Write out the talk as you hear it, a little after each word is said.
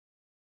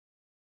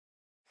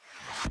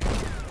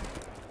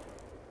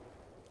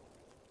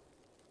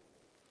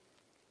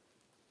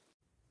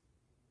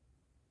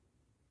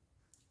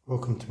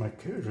Welcome to my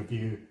kit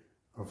review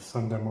of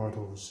Thunder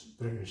Models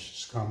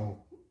British Scammell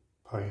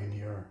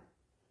Pioneer.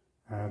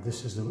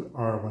 This is the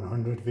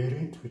R100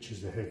 variant, which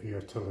is the heavy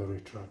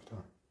artillery tractor.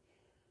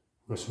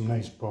 We've got some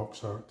nice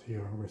box art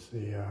here with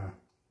the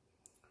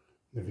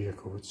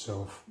vehicle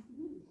itself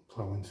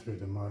ploughing through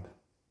the mud.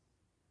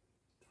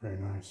 It's very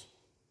nice.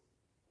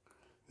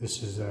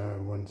 This is a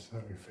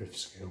 1/35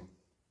 scale.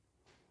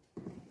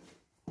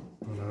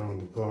 Going around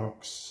the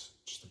box,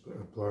 just a bit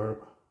of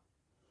blurb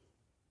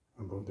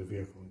about the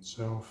vehicle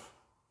itself.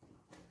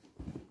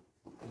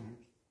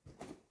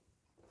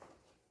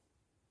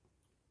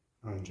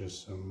 And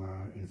just some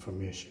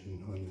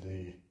information on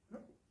the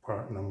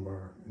part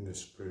number and the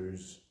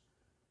sprues.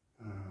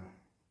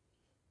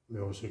 We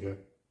also get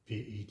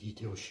PE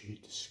detail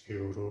sheet,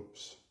 scale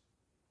ropes.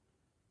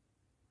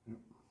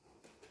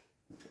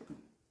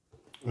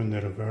 On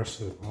the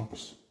reverse of the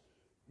box,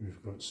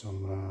 we've got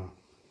some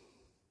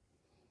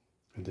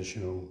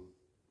additional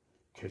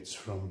kits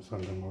from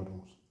Thunder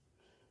Models.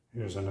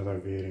 Here's another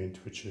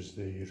variant, which is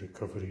the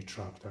recovery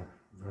tractor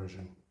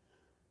version.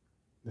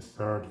 The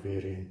third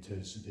variant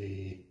is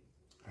the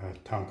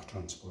tank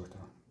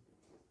transporter.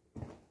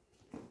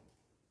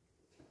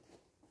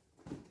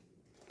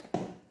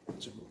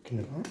 Let's have a look in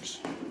the box.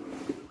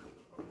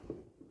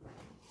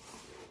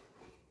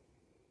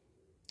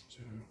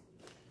 So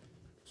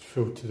it's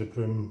filled to the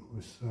brim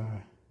with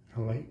a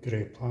light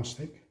grey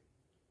plastic.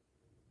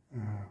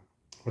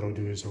 What I'll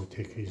do is I'll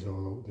take these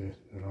all out the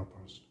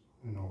wrappers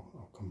and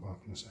I'll come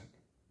back in a sec.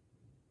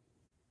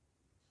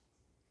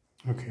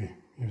 Okay,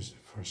 here's the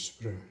first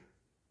sprue.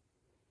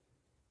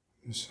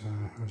 This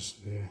has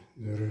the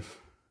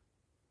roof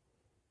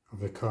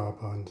of the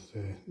cab and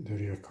the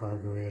rear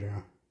cargo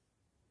area.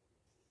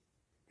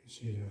 You can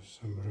see there's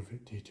some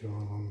rivet detail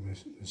along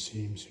the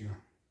seams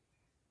here,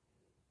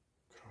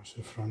 across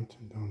the front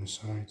and down the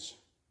sides.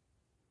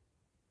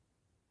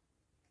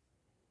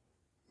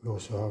 We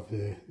also have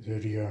the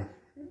rear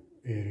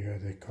area,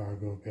 the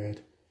cargo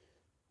bed.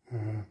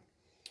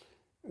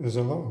 There's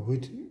a lot of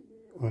wood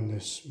on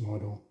this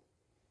model,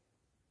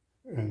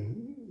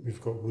 and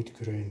we've got wood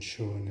grain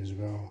shown as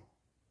well.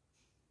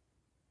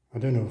 I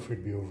don't know if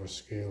it'd be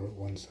overscale at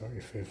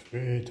 1/35,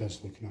 but it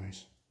does look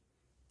nice.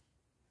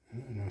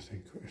 And I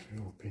think if it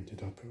all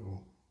painted up, it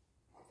will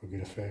have a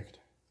good effect.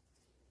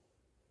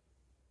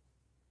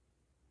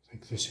 I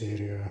think this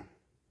area,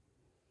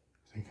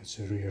 I think it's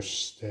a rear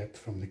step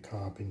from the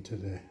cab into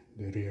the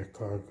rear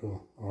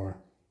cargo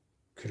or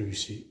crew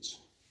seats.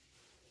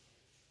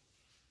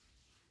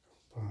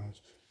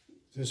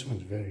 This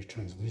one's very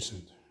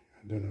translucent.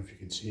 I don't know if you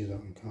can see that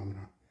on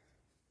camera.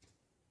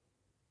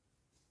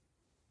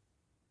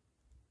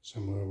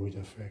 Similar wood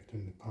effect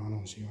in the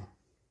panels here.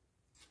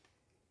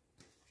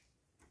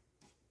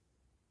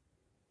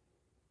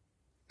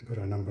 Got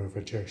a number of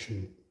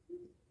ejection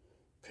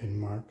pin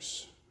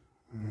marks.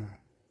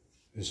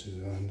 This is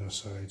the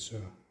underside, so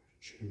it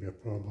shouldn't be a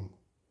problem.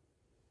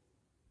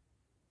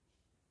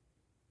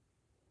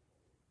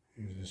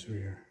 Here's this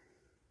rear.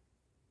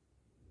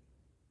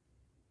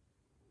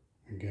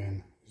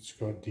 Again, it's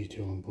got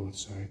detail on both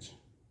sides.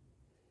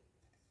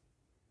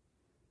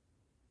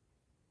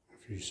 A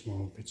few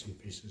small bits and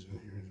pieces in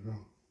here as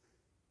well.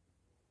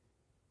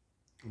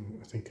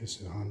 I think this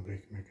is a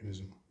handbrake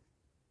mechanism.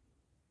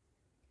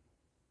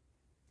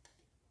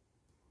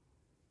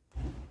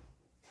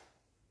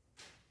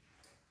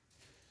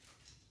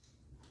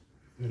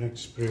 The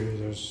next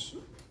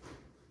sprue,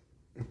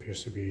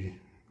 appears to be a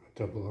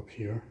double up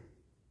here.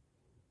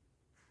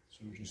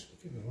 So we'll just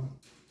look at that.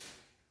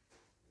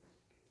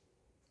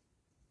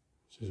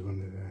 This is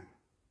one of the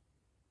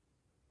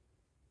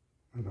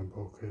other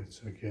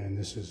bulkheads. Again,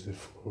 this is the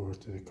floor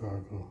to the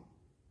cargo.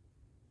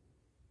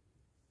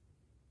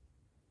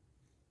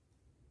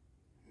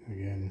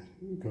 Again,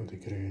 got the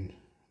grain,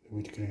 the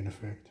wood grain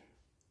effect.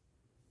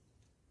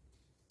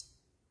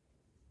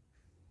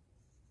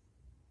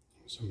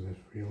 Some of the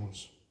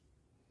wheels.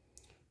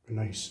 A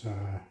nice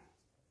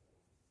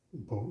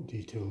bolt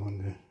detail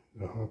on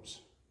the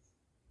hubs.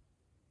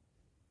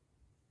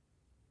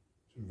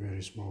 Some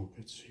very small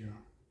bits here.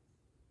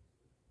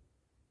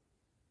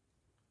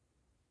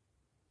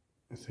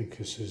 I think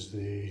this is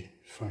the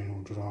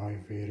final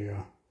drive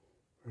area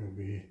where will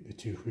be the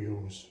two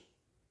wheels.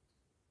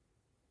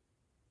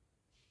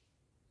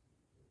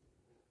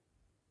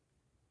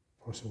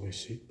 Possibly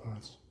seat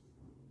pads.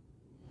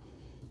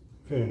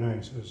 Very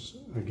nice. There's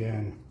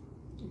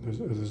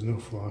no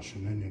flash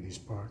in any of these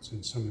parts,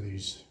 and some of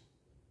these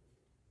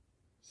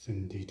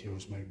thin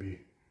details might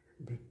be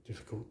a bit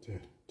difficult to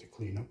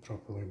clean up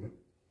properly, but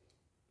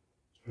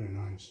it's very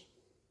nice.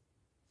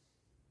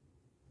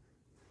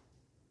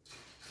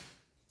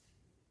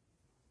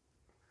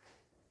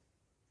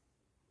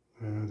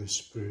 The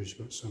sprue's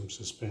got some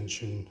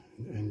suspension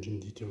and engine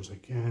details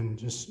again.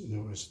 Just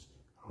noticed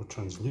how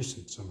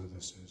translucent some of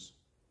this is.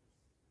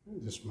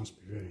 This must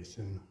be very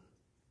thin.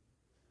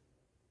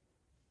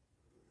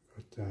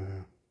 Got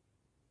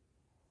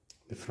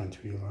the front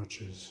wheel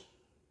arches.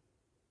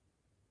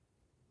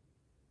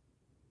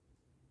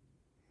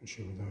 I'll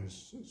show you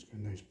those. It's got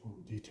a nice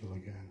bolt detail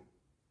again.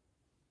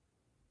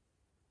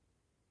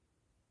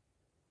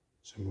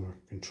 Similar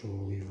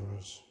control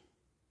levers.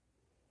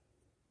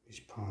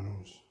 These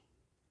panels.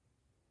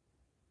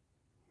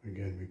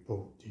 Again with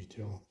bolt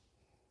detail.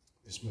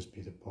 This must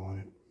be the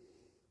bonnet.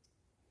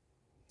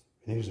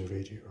 And here's the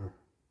radiator.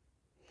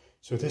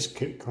 So this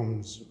kit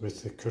comes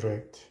with the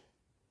correct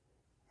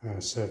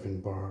 7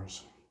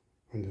 bars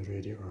on the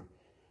radiator.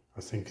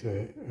 I think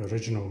the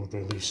original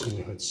release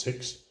only had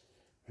 6,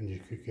 and you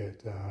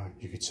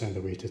could send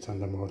away to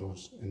Thunder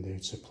Models and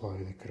they'd supply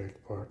the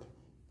correct part.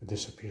 But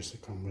this appears to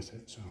come with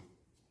it, so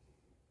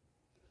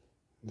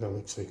that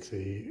looks like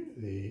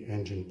the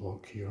engine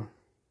block here,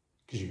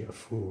 because you get a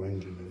full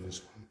engine in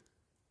this one.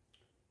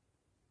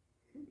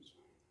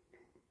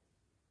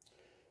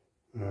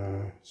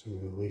 Some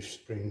of the leaf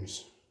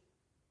springs.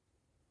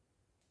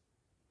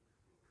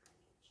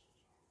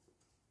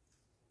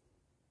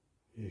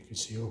 You can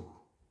see how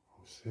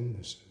thin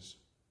this is.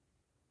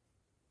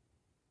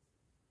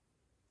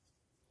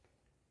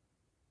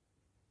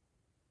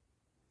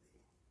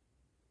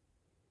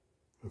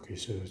 Okay,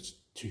 so it's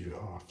 2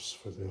 halves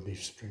for the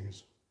leaf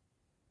springs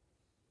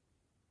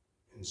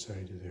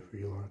inside of the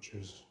wheel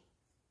arches.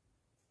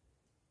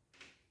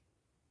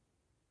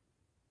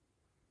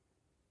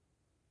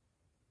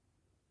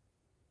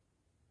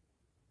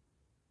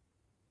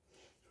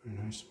 Very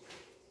nice.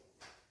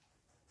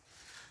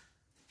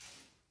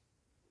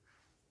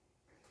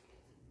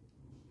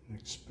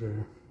 Next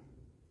sprue.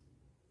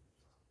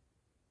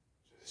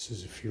 So this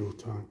is a fuel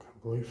tank, I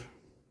believe.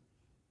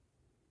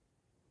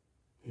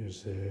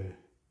 Here's the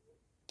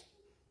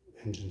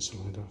engine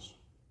cylinders.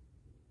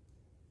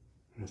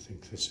 And I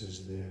think this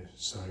is the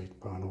side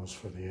panels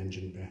for the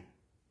engine bay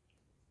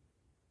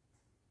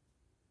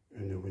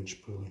and the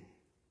winch pulley.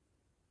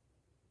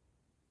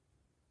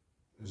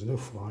 There's no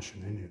flash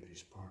in any of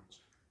these parts.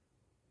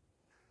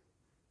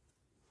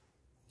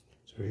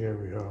 So here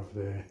we have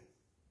the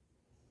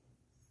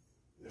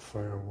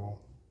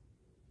firewall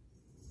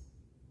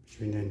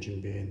between the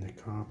engine bay and the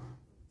cab,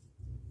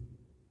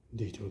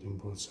 detailed on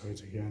both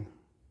sides again.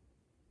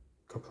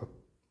 A couple of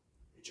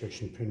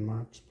ejection pin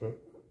marks, but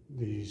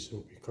these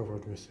will be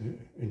covered with the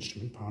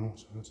instrument panel,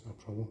 so that's no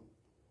problem.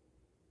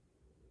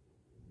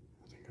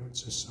 I think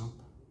that's a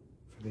sump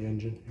for the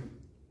engine here.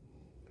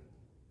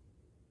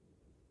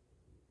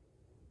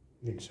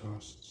 The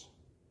exhausts.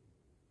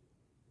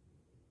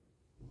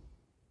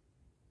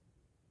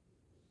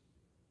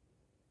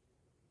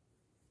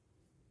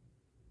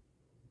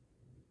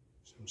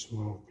 Some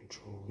small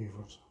control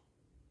levers.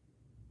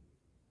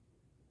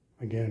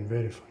 Again,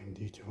 very fine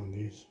detail on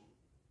these.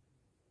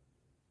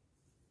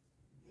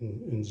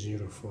 In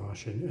zero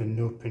flash and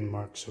no pin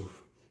marks of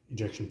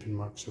ejection pin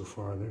marks so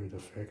far that would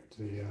affect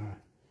the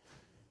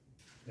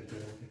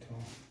build at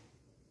all.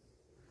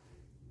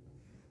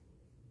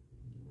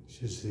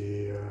 This is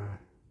the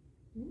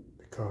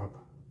cab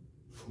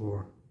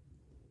floor,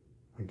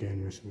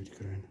 again with wood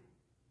grain.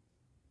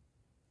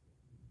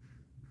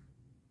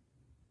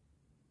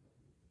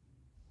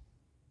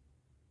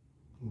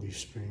 Leaf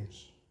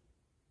springs.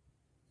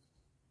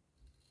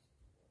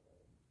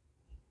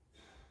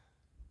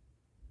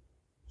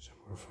 Some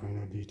more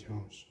finer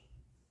details.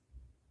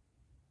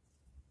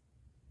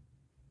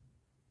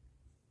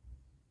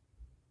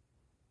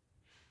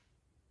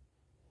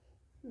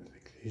 I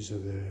think these are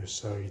the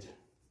side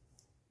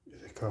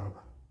of the cab.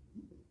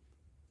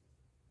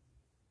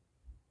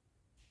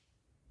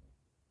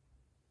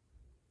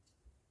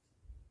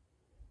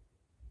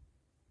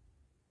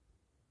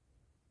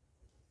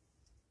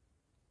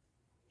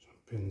 Some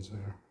pins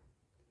there.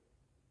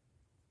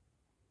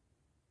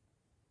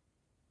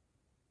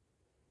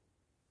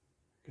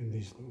 And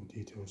these little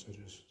details are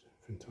just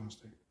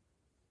fantastic.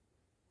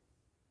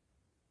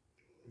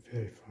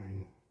 Very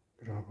fine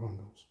grab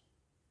handles.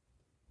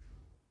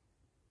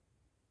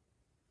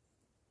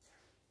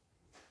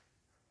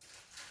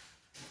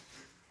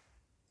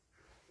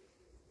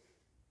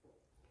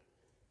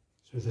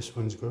 So this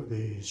one's got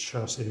these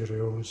chassis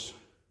rails.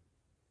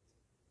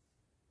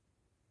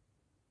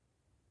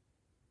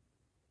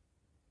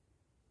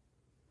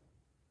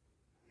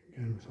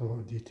 Again with a lot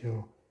of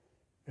detail.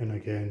 And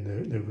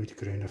again the wood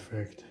grain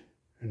effect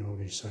in all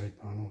these side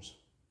panels.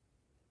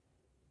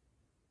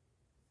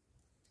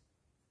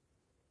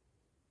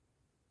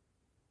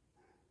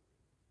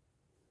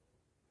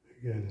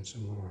 Again,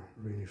 some more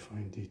really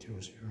fine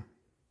details here.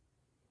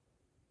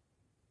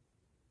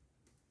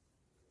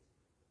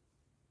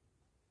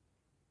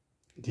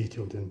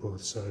 Detailed in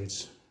both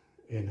sides,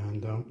 in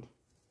and out,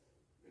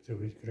 with the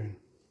wood grain.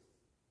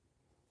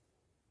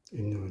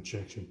 And no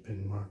ejection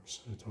pin marks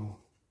at all.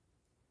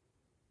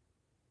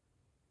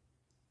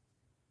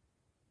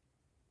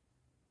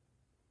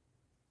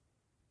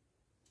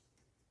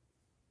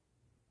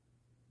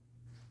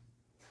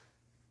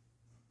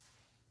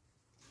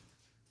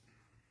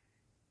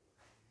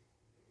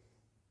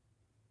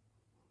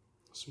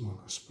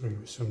 Smaller sprue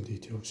with some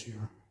details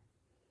here.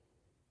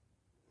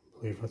 I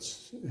believe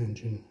that's the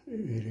engine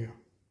area.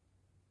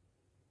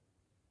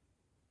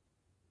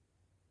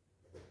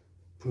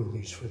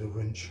 pulleys for the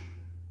winch,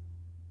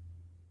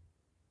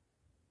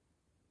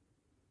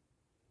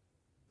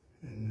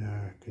 and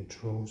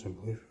controls, I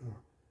believe,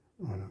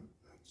 or no,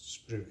 that's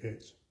sprue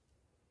gates.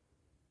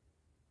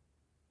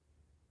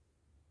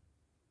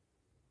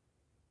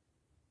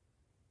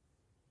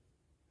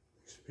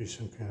 Looks to be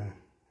some kind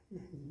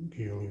of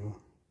gear lever.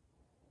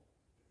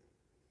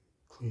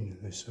 Cleaning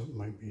this up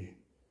might be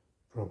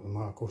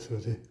problematic, although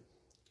the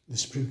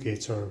sprue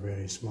gates are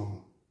very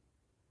small.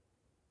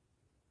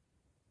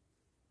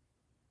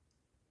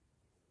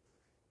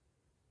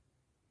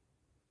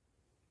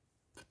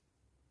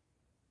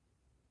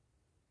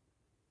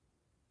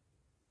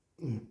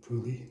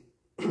 Pulley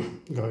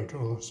guide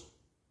rollers.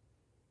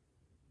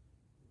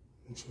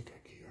 Looks like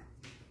a gear.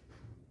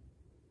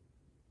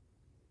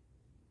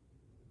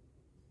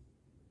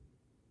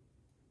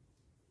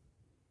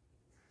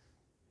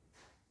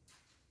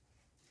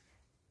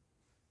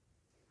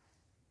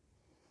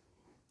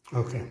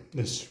 Okay,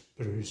 this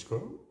sprue's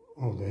got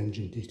all the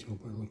engine detail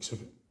by the looks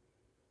of it.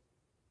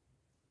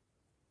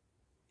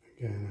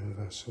 Again,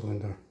 the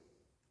cylinder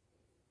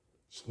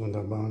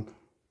bank.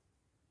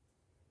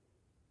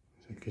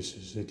 I think this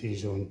is the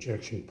diesel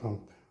injection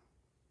pump.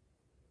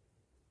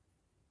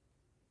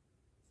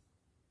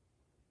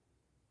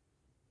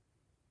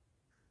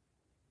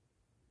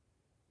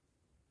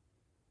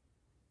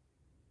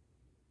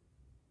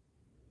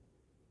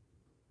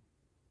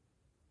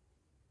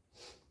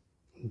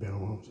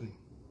 Bell housing.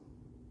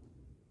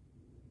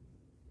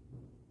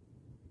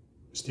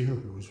 The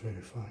steering wheel is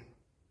very fine.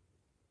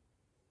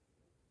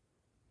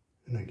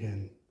 And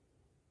again,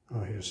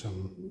 here's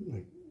some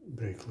like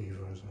brake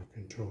levers or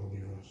control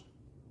levers.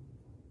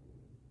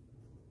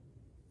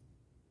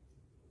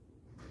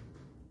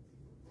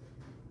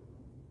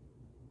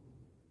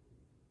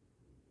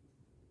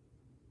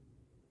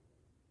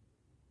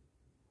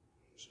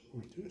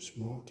 Some more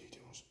small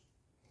details.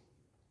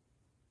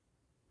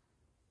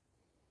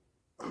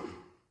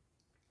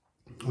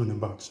 On the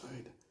back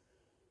side,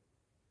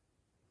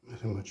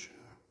 nothing much.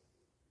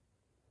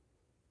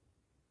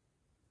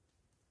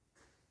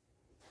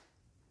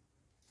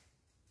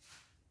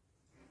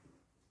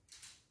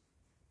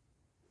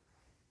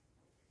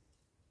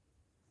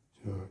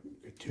 So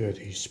got two of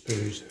these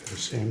sprues that are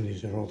the same.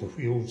 These are all the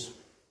wheels.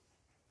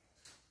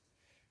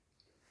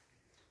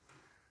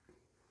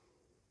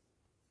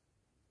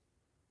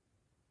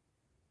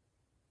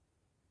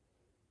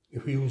 The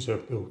wheels are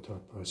built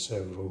up by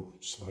several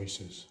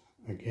slices.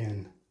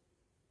 Again,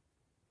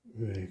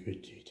 very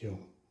good detail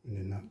in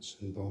the nuts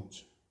and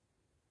bolts.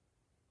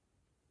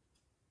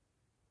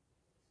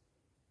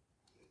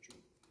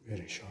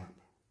 Very sharp.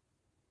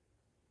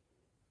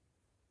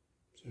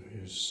 So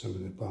here's some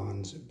of the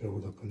bands that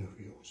build up on the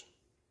wheels.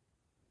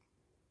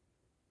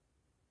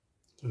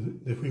 So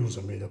the wheels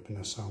are made up in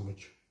a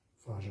sandwich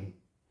fashion.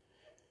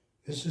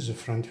 This is the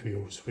front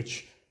wheels,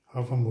 which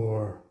have a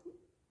more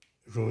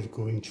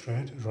road-going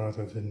tread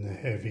rather than the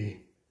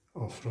heavy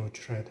off-road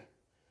tread.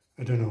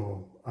 I don't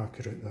know how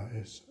accurate that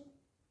is.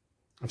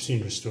 I've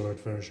seen restored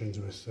versions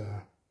with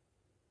a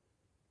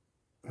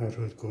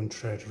road-going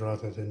tread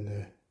rather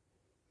than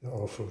the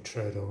off-road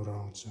tread all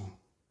round. So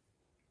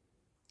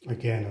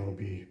again, there will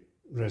be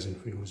resin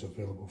wheels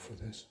available for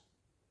this.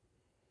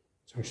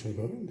 It's actually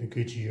got the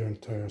Goodyear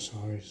and tyre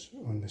size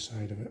on the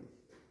side of it.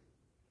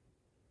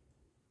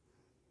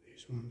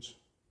 These ones.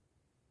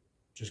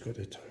 Just got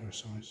the tyre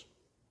size.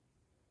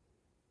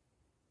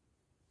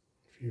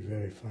 A few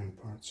very fine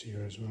parts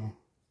here as well.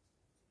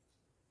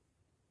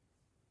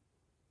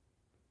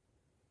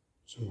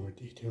 Some more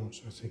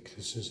details. I think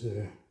this is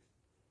the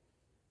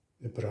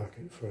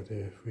bracket for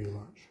the wheel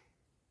arch.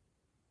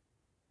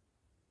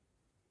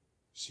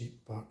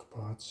 Seat back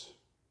pads.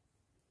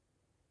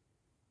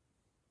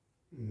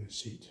 And the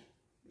seat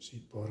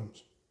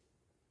bottoms.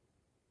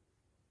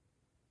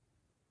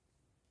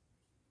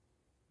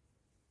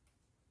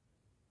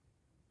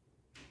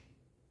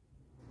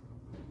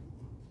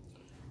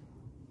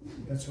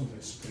 That's all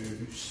the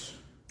screws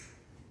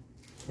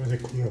for the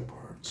clear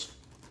parts.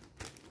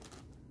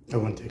 I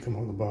won't take them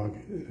out of the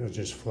bag, they're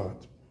just flat.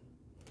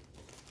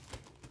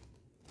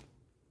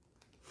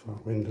 For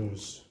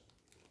windows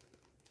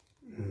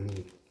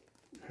and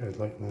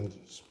headlight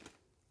lenses.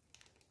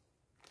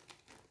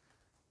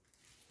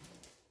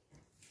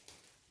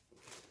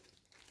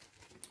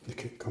 The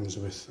kit comes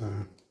with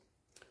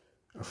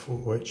a full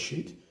white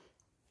sheet.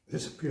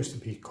 This appears to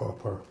be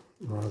copper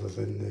rather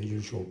than the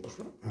usual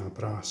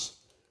brass.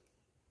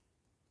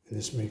 And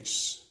this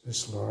makes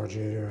this large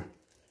area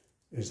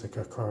is like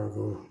a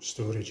cargo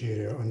storage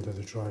area under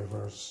the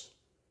driver's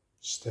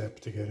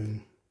step to get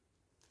in.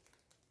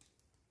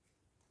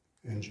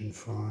 Engine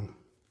fan.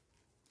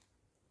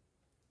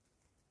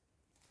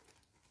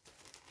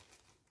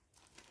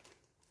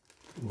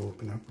 We'll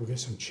open up, we'll get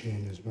some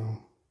chain as well.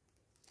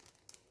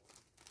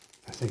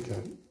 I think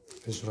that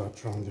is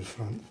wrapped around the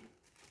front.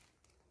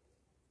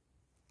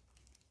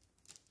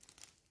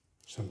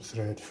 Some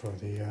thread for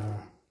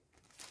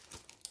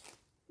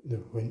the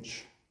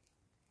winch.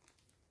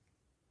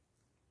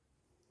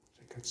 I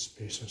think that's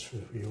spacers for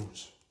the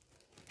wheels.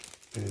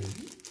 And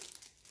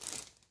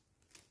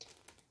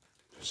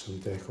some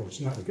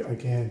decals. Not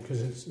again,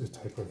 because it's the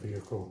type of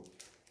vehicle,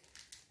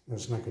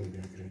 there's not going to be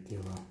a great deal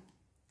of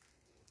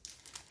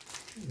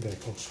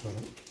decals for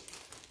it.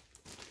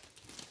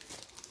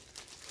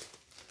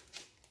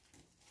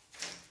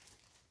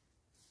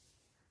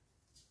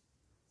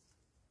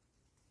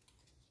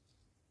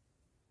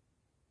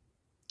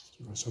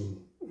 So got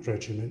some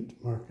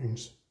regiment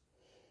markings.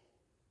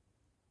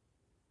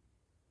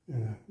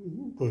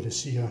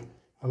 Boadicea.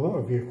 A lot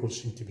of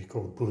vehicles seem to be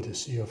called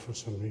Boadicea for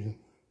some reason.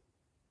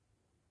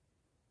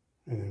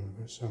 And then we've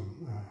got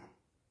some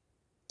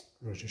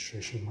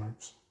registration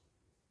marks.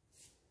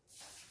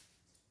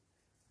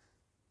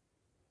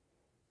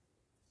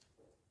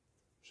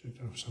 Should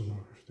have some more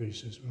of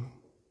these as well.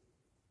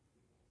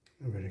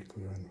 They're very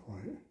clear and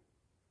white.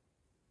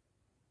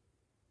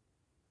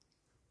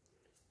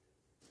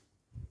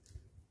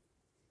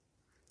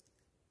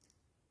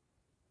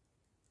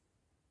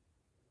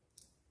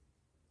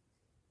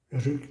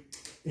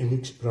 It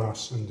looks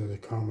brass under the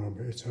camera,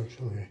 but it's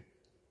actually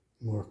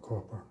more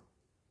copper.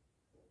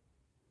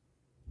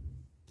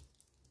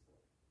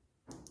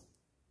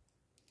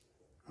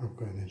 I've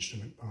got an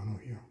instrument panel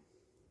here.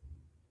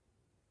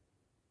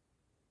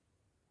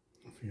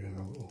 A few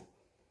other little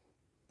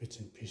bits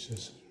and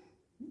pieces,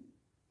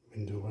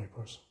 window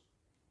wipers.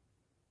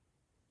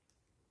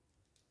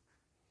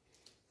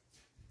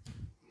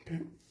 Okay,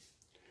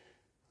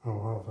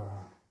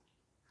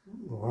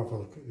 we'll have a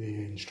look at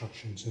the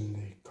instructions in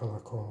the colour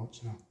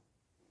callouts now.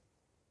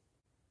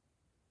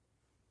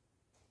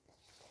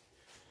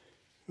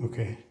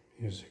 Okay,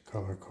 here's the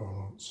colour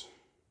callouts.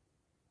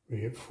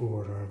 We get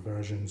 4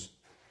 versions.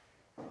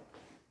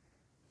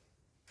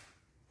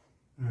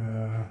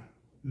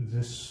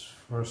 This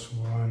first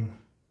one,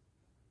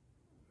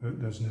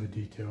 there's no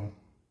detail.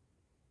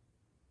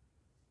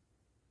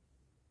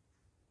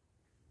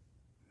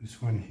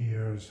 This one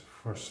here is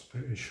 1st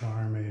British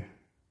Army,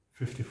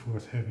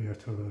 54th Heavy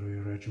Artillery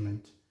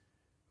Regiment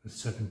with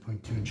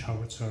 7.2-inch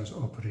howitzers,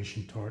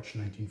 Operation Torch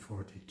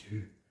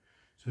 1942.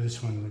 So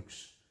this one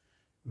looks,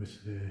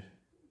 with the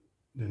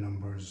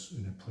numbers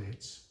and the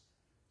plates,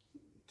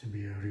 to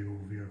be a real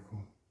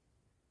vehicle.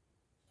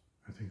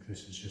 I think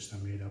this is just a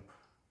made up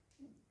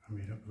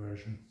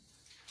version.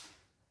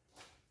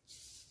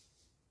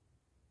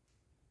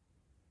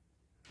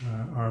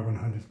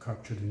 R100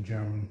 captured in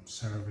German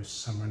service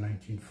summer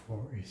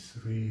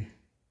 1943,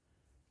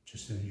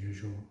 just in the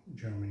usual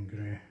German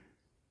grey.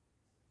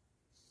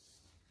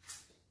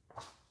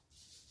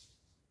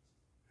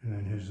 And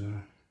then here's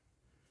an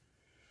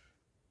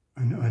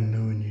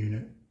unknown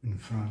unit in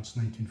France,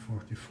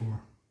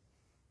 1944.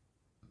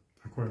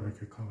 I quite like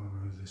the colour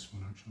of this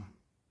one actually.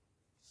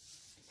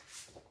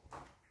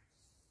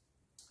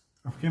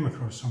 I've came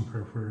across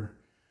somewhere where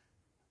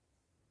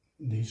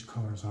these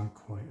colours aren't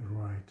quite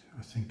right.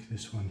 I think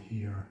this one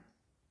here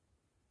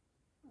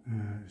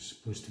is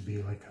supposed to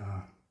be like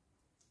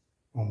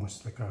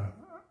almost like a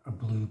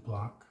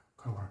blue-black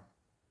colour,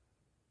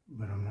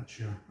 but I'm not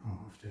sure.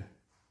 I'll have to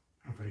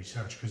have a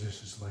research because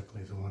this is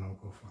likely the one I'll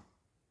go for.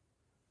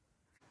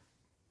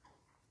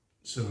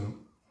 So,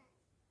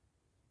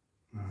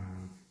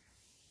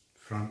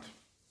 front,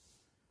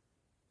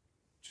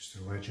 just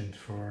a legend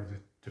for the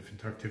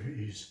different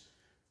activities.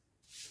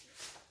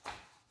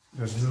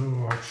 There's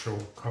no actual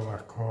colour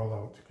call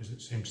out because it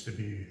seems to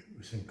be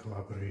within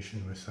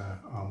collaboration with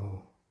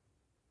Ammo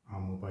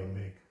by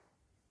MiG.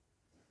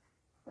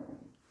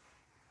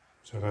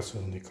 So that's the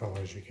only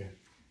colours you get.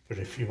 But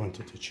if you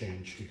wanted to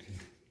change, you can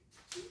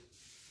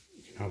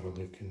have a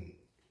look and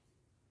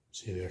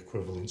see the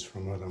equivalents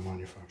from other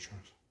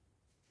manufacturers.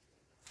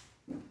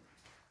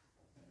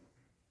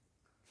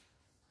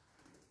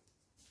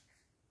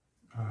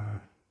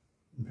 A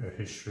bit of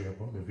history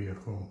about the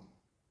vehicle.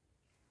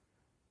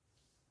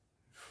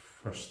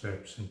 First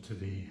steps into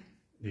the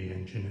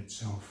engine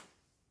itself.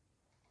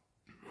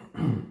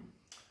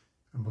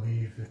 I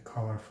believe the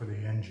colour for the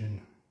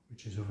engine,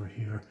 which is over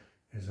here,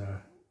 is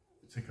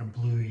it's like a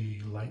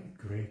bluey light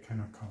grey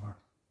kind of colour.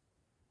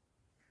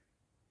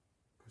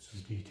 Got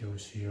some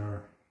details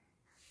here.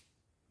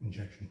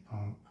 Injection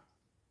pump,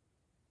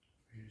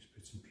 various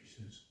bits and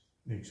pieces.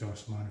 The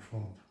exhaust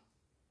manifold.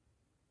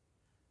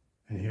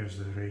 And here's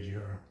the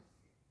radiator,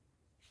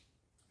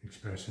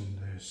 expressing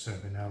the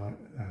 7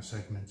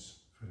 segments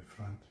for the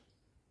front.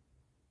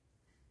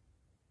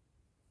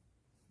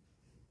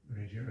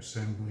 Radiator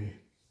assembly,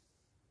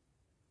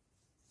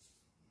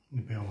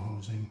 the bell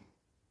housing,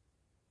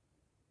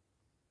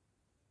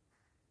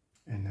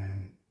 and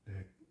then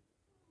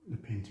the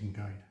painting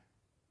guide.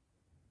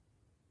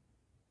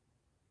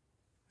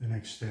 The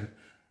next step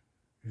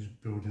is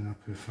building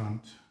up the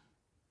front,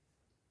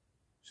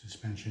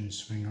 suspension,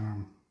 swing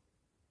arm,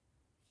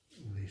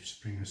 leaf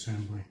spring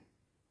assembly,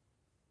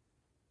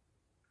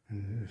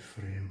 and the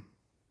frame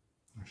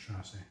or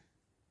chassis.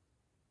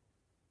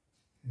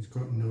 It's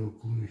got no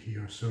glue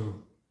here,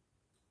 so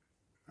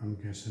I'm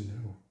guessing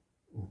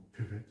it will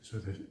pivot so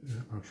that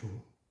the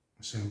actual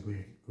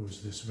assembly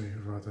goes this way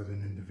rather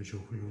than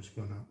individual wheels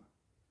going up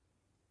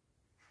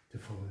to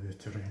follow the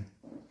terrain.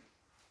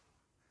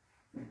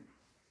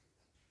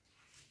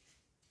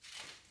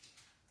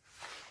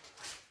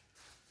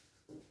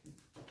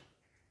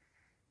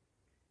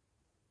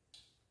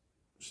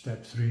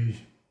 Step 3,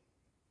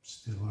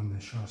 still on the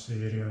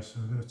chassis area, so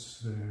that's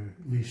the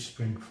leaf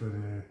spring for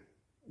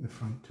the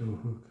front tool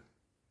hook.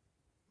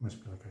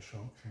 Must be like a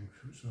shock thing,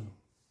 so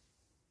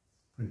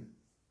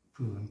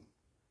pulling.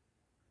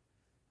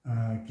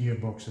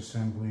 Gearbox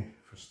assembly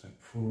for step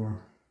 4.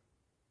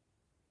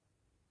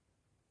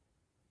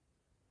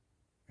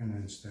 And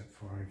then step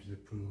 5, the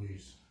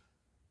pulleys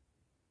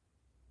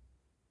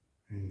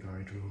and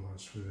guide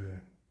rollers for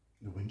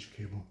the winch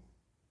cable.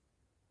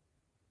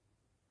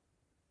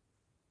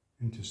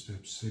 Into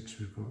step 6,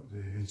 we've got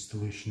the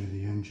installation of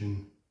the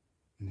engine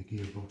and the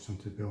gearbox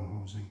onto the bell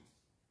housing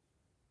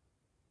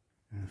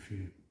and a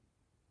few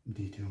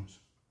details.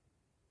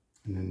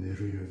 And then the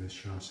rear of the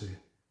chassis,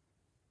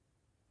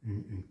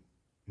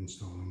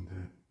 installing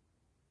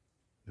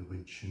the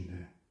winch and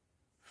the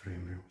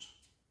frame rails.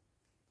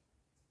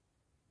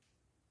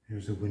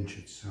 Here's the winch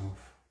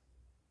itself.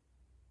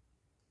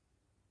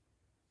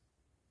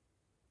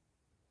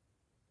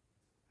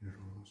 The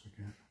rollers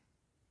again.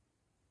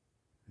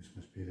 This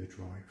must be the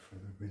drive for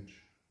the winch.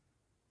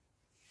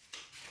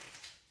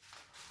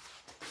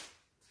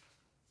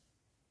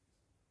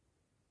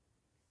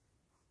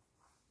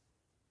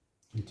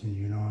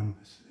 Continuing on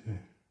with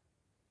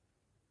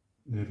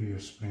the rear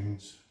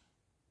springs,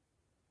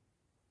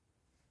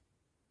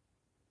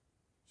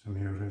 some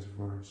air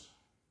reservoirs.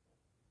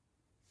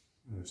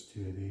 There's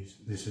 2 of these.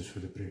 This is for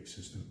the brake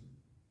system.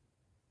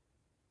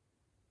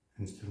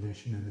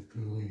 Installation of the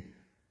pulley.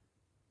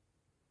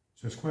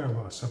 So there's quite a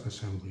lot of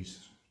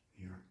sub-assemblies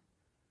here.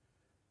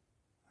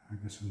 I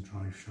got some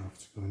drive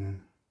shafts going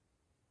in.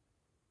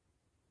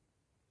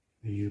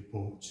 The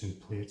U-bolts and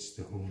plates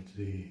to hold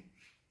the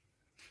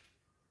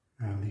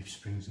leaf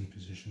springs in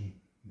position.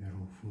 They're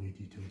all fully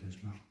detailed as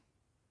well.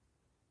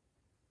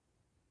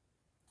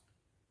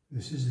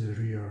 This is the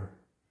rear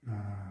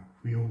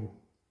wheel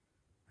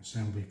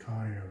assembly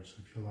carriers,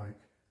 if you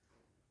like.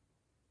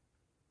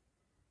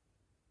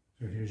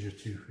 So here's your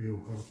 2 wheel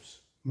hubs.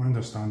 My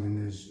understanding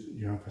is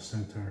you have a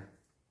central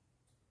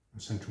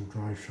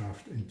drive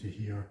shaft into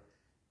here,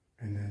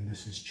 and then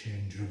this is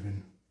chain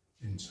driven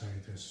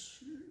inside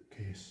this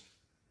case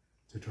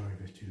to drive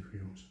the 2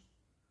 wheels.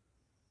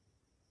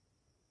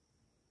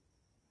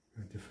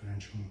 A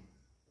differential.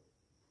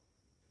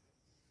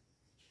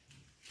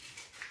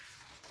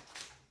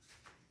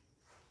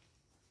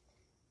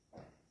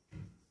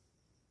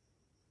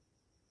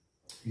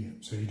 Yeah,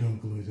 so you don't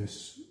glue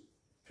this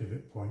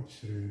pivot point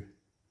through,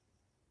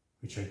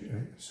 which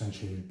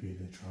essentially would be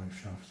the drive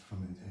shaft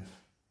from the diff,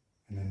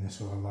 and then this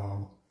will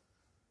allow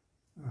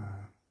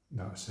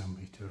that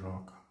assembly to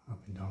rock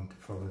up and down to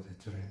follow the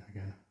terrain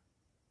again.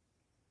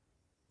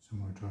 Some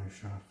more drive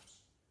shafts.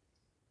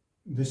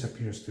 This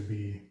appears to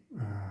be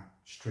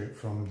straight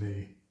from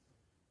the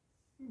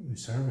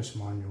service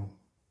manual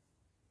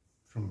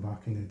from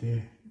back in the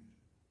day,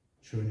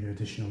 showing you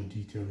additional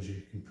details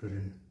you can put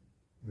in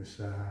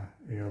with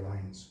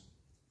airlines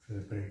for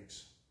the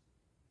brakes.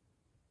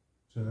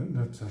 So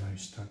that's a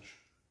nice touch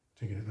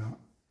to get that.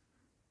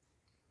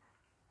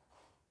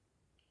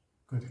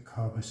 Got the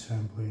cab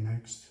assembly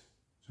next.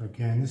 So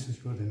again, this has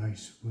got a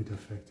nice wood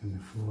effect in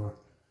the floor.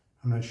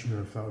 I'm not sure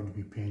if that would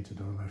be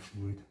painted or left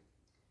wood.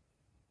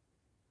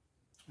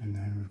 And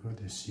then we've got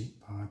the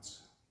seat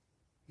pads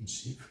and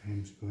seat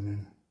frames going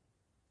in.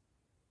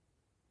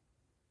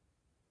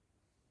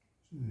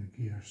 So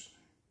the gear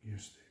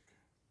stick.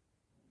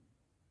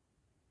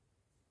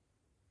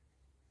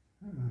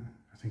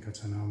 I think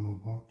that's an ammo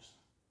box.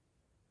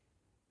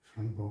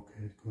 Front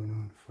bulkhead going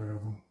on,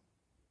 firewall,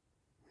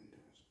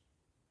 windows.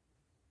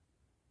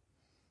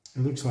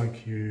 It looks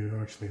like you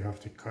actually have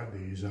to cut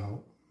these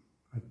out.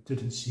 I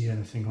didn't see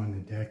anything on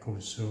the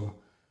decals,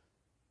 so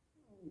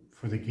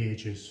for the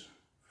gauges,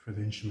 for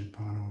the instrument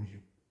panel,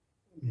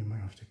 you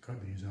might have to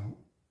cut these out.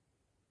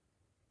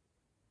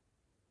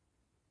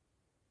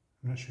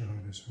 I'm not sure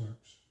how this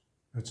works.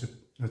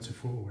 That's a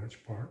photo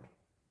etch part.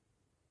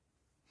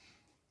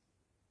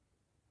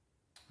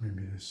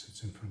 Maybe this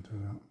sits in front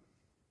of that.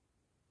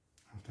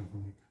 I'll have to have a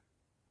look.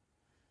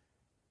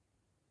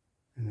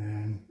 And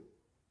then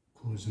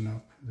closing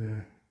up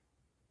the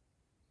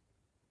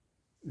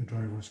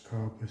driver's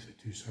cab with the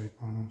 2 side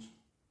panels.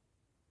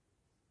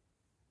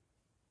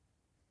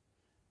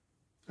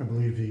 I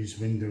believe these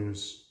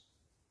windows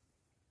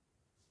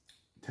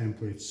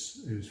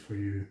templates is for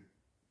you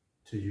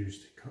to use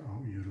to cut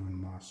out your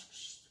own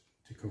masks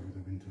to cover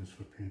the windows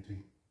for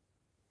painting.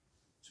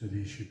 So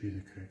these should be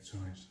the correct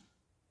size.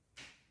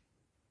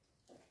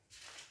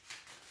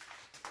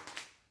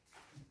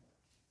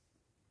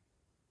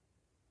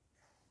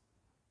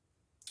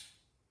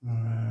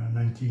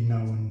 19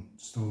 now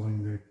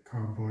installing the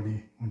car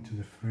body onto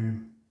the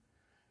frame.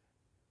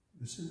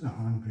 This is a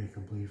handbrake,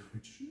 I believe,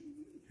 which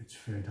gets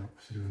fed up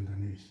through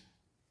underneath.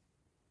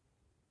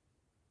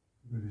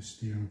 With the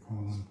steering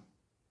column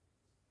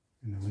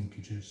and the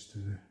linkages to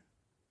the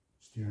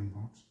steering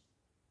box.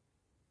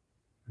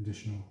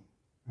 Additional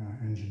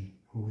engine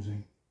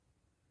hosing,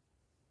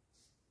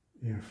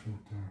 air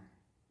filter,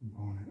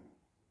 bonnet,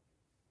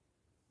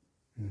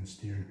 and then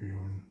steering wheel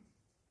and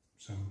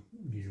some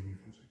gear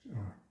levers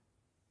or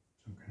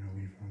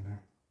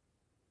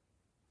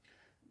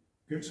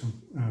got some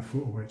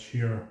photo etch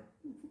here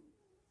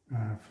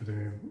for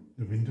the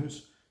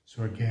windows.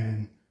 So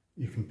again,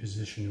 you can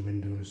position the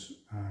windows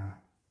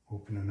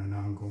open at an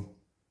angle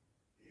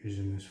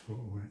using this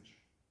photo etch.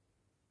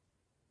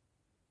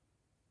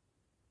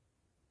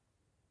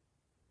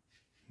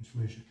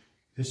 Insulation.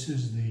 This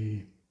is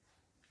the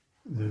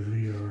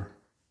rear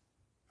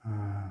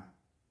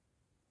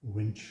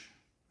winch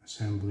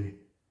assembly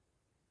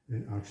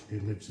that actually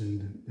lives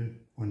in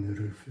on the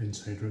roof,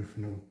 inside roof,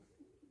 and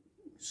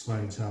it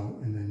slides out,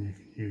 and then you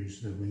can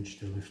use the winch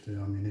to lift the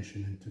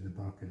ammunition into the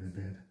back of the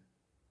bed.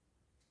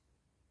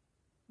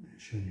 I'll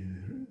show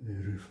you the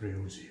roof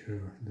rails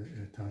here that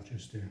it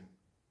attaches to.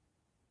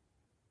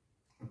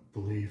 I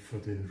believe for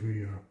the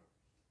rear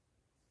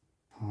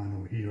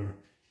panel here,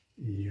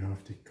 you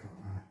have to cut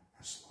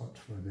a slot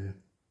for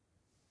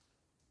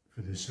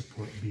the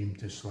support beam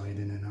to slide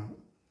in and out.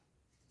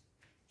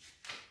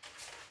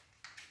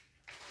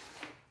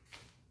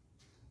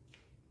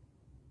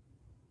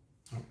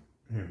 Oh,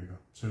 here we go.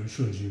 So it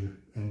shows you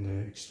in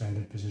the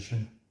extended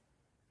position,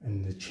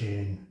 and the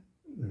chain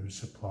that was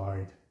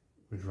supplied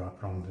would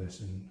wrap around this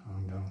and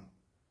hang down.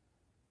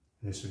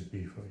 This would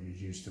be what you'd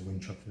use to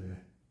winch up the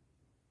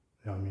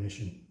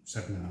ammunition,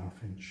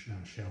 7.5-inch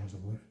shells, I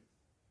believe.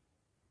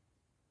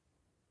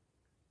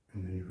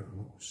 And then you've got a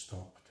little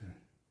stop to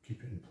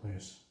keep it in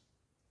place.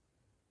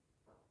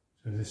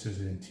 So this is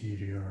the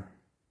interior.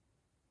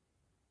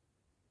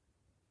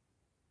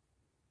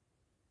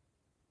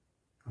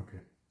 Okay,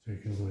 so you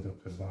can load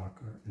up the back,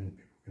 and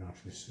people can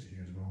actually sit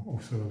here as well.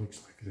 Also, it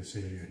looks like this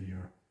area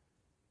here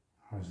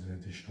has the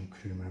additional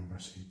crew member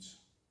seats.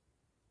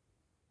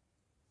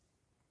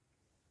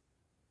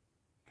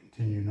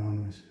 Continuing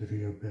on with the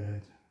rear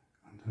bed,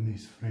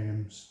 underneath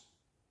frames.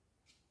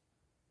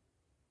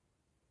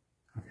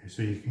 Okay,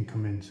 so you can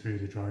come in through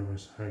the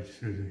driver's side,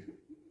 through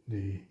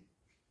the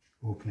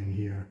opening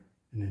here,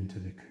 and into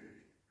the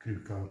crew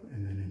cab,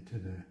 and then into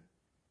the,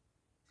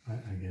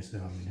 I guess, the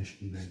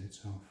ammunition bed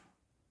itself.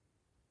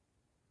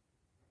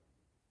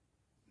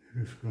 The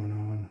roof going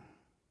on,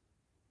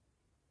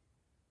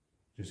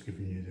 just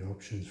giving you the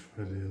options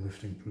for the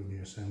lifting pulley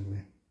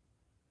assembly.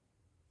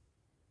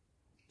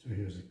 So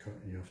here's the cut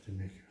you have to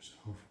make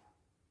yourself.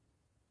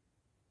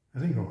 I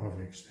think I'll have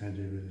it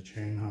extended with the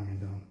chain hanging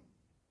down.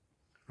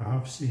 I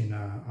have seen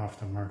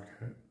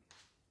aftermarket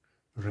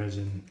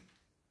resin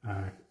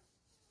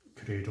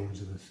cradles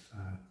with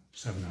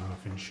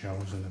 7.5-inch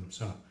shells in them,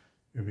 so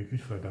it would be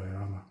good for a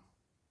diorama.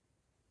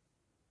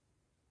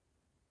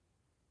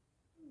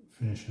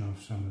 Finishing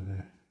off some of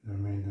the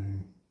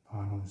remaining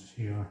panels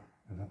here.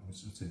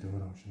 That's a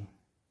door actually.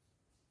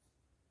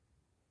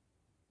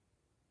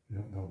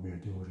 There'll be a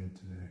door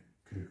into the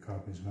crew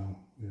cab as well,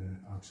 with the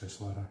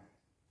access ladder,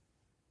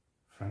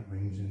 front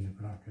wings in the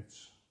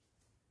brackets.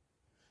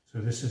 So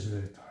this is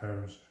the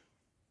tyres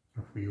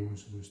or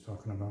wheels I was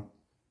talking about.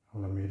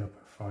 All are made up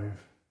of five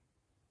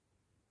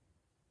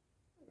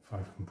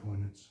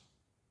components.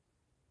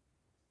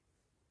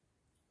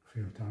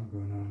 Fuel tank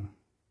going on,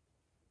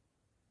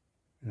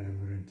 and then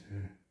we're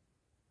into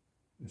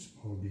the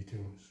small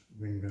details: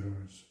 wing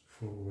mirrors,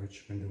 photo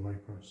etch, window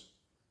wipers,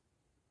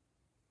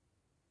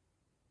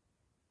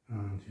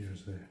 and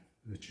here's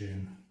the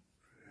chain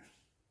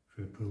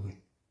for the pulley.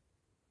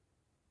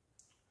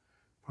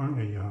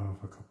 Apparently you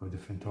have a couple of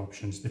different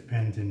options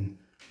depending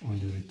on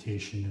the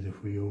rotation of the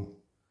wheel.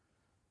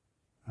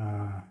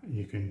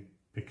 You can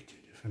pick 2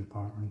 different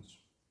patterns.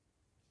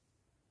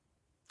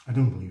 I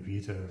don't believe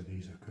either of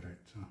these are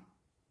correct.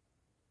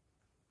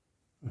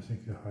 I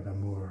think they had a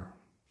more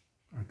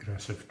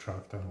aggressive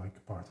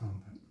tractor-like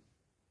pattern.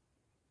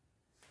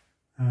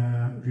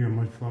 Rear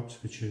mud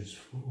flaps, which is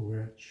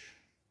photo etch,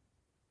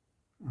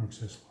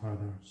 access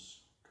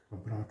ladders, a couple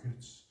of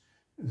brackets.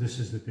 This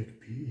is the big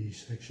PE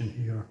section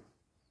here,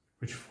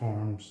 which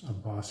forms a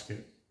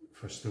basket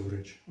for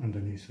storage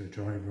underneath the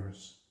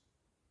driver's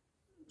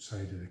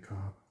side of the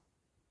cab.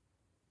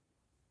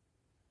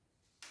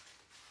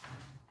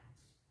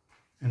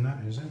 And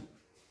that is it.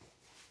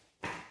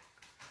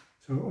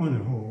 So on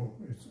the whole,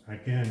 it's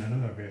again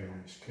another very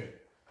nice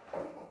kit.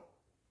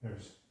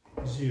 There's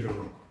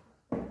 0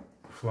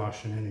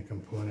 flash in any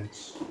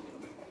components.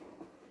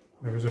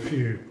 There was a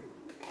few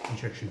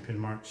injection pin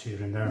marks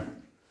here and there,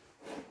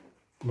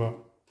 but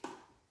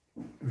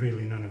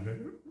really none of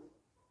it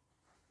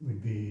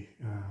would be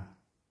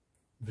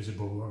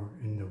visible or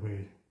in the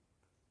way.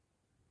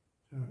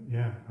 So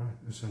yeah,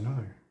 it's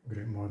another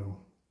great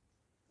model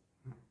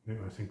that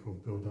I think will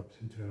build up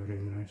into a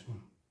really nice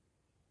one.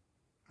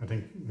 I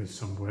think with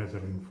some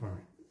weathering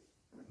for,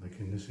 like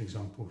in this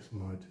example, with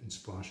mud and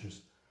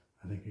splashes,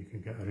 I think you can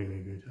get a really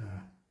good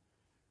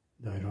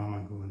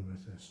diorama going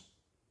with this.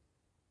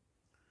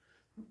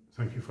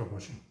 Thank you for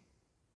watching.